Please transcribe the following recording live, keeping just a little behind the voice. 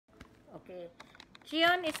Okay.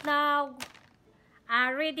 Chion is now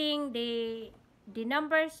reading the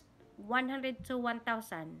numbers 100 to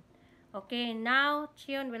 1000. Okay, now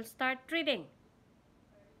Chion will start reading.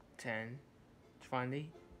 10, 20,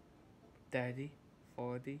 30,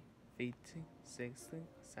 40, 50, 60,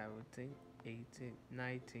 70, 80,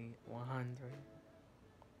 90, 100.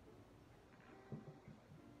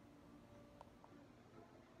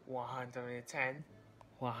 110,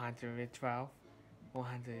 112,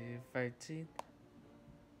 113,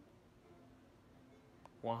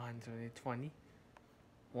 120,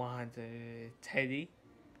 130,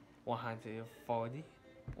 140,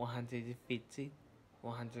 150,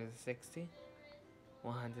 160,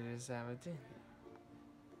 170,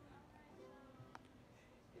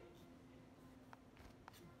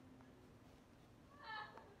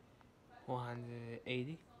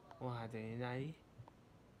 180, 190,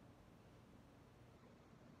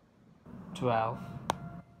 12,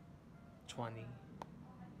 20,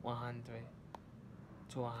 100,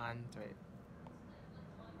 200,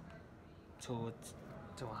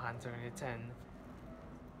 210,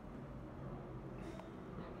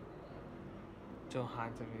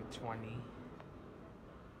 220,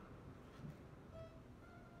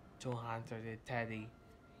 230,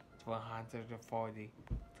 240,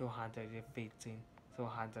 215,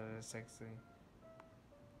 216,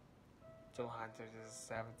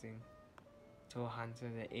 217,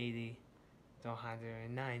 280,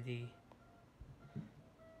 290,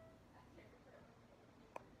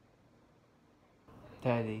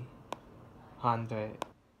 30, 100,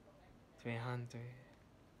 300,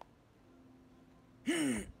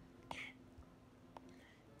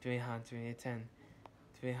 310,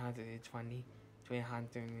 320,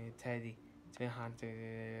 330,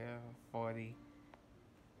 340,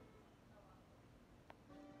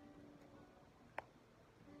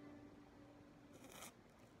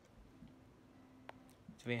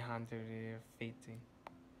 350,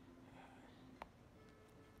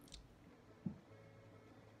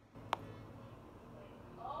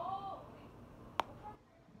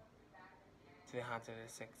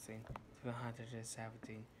 316,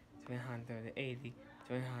 317, 380,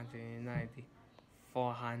 390,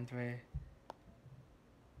 400,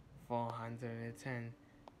 410,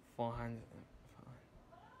 400,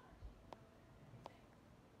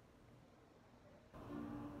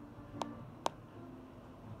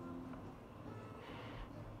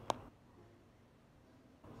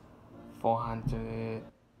 400,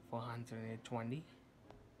 420,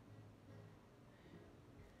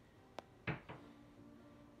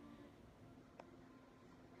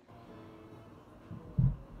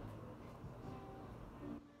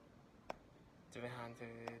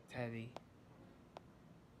 330,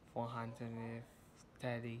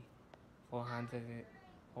 430, 400,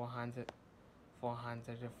 400,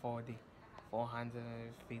 440,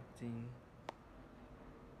 415,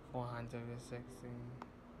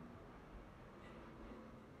 416,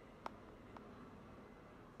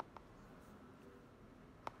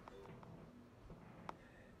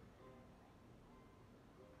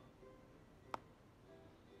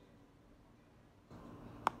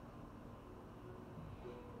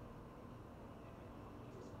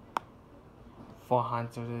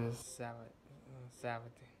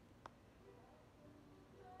 470,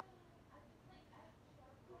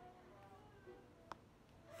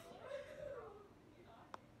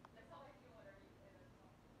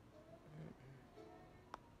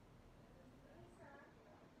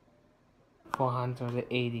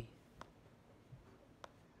 480,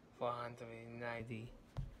 490,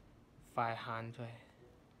 500,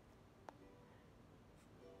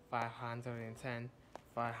 510,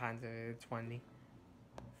 520,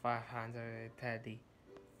 530,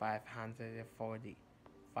 540,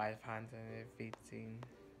 515,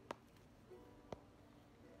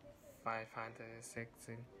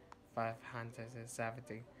 516,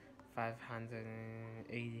 570,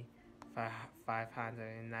 580,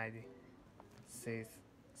 590,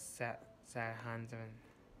 700,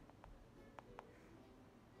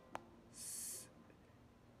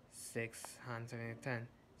 610,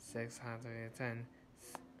 610,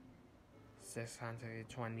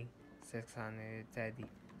 620, 630,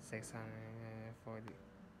 640,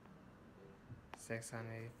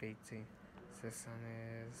 615,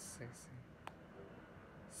 616,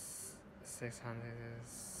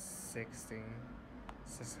 616,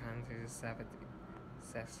 670,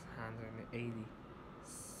 680,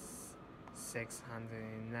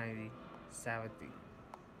 690, 70,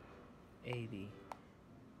 80,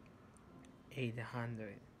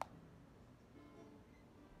 800,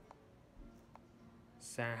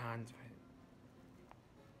 700,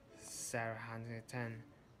 710,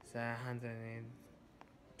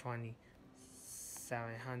 720,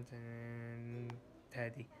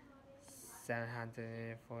 730,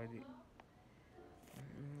 740,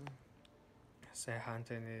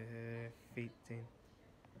 715,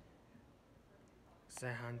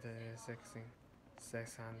 616,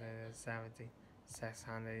 670,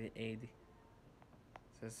 680,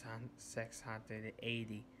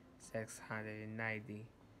 680, 690,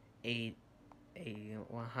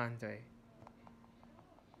 100,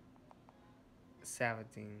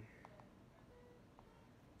 17,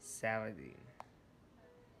 70,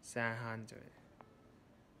 700,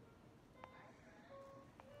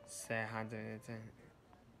 710,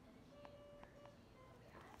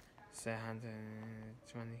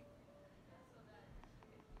 720,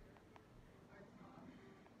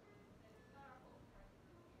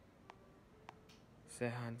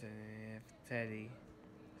 730,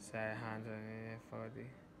 740,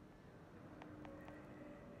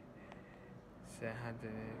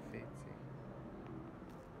 750,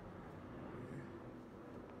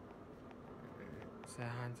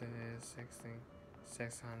 716,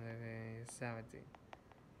 670,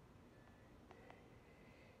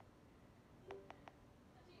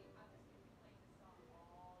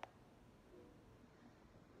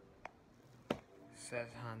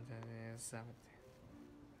 770.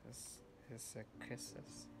 His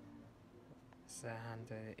kisses.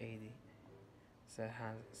 780,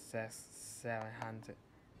 700,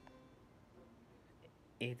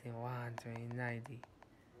 190,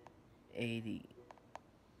 80,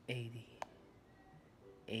 80,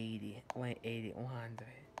 80, 180, 100,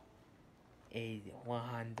 80,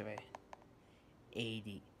 100,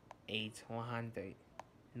 80, 8, 100,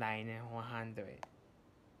 9, 100,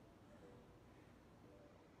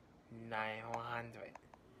 9, 100,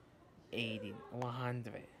 80,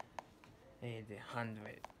 100, 80,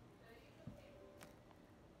 100,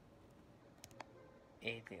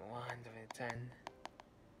 80, 110,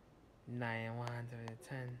 9,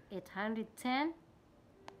 110, 810,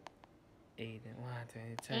 8,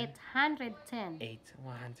 110, 810, 8,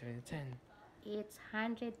 110,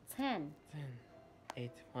 810, 10,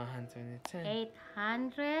 8, 110,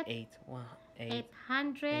 800, 8, 1, 8,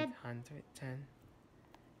 800, 810,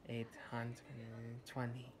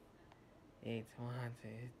 820, 8,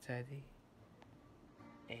 130,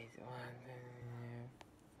 8,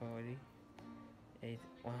 140, 8,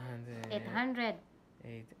 100, 800,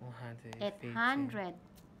 8, 150, 800,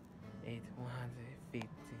 8, 150,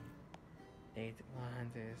 8,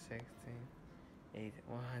 116, 8,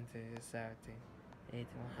 117, 8,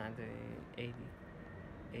 180,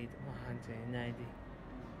 8, 190,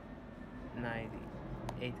 90,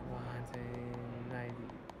 8, 190,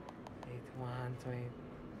 8, 120,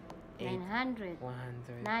 8, 900,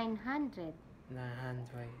 100, 900,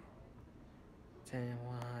 900, 10,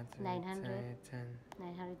 900, 110, 10,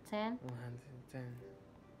 910, 110,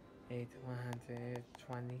 8,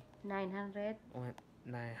 120, 900,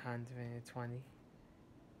 920,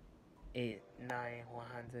 8, 9,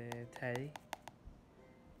 130,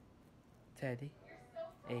 30,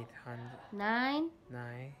 800, 9,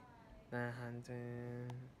 9,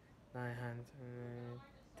 900,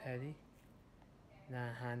 930,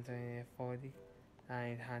 940,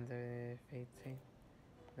 950,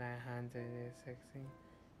 960,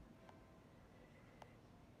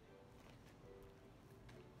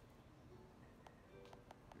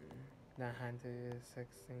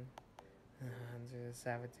 916,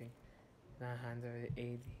 970,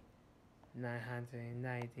 980,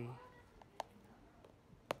 990,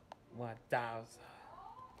 1,000.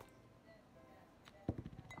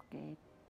 okay.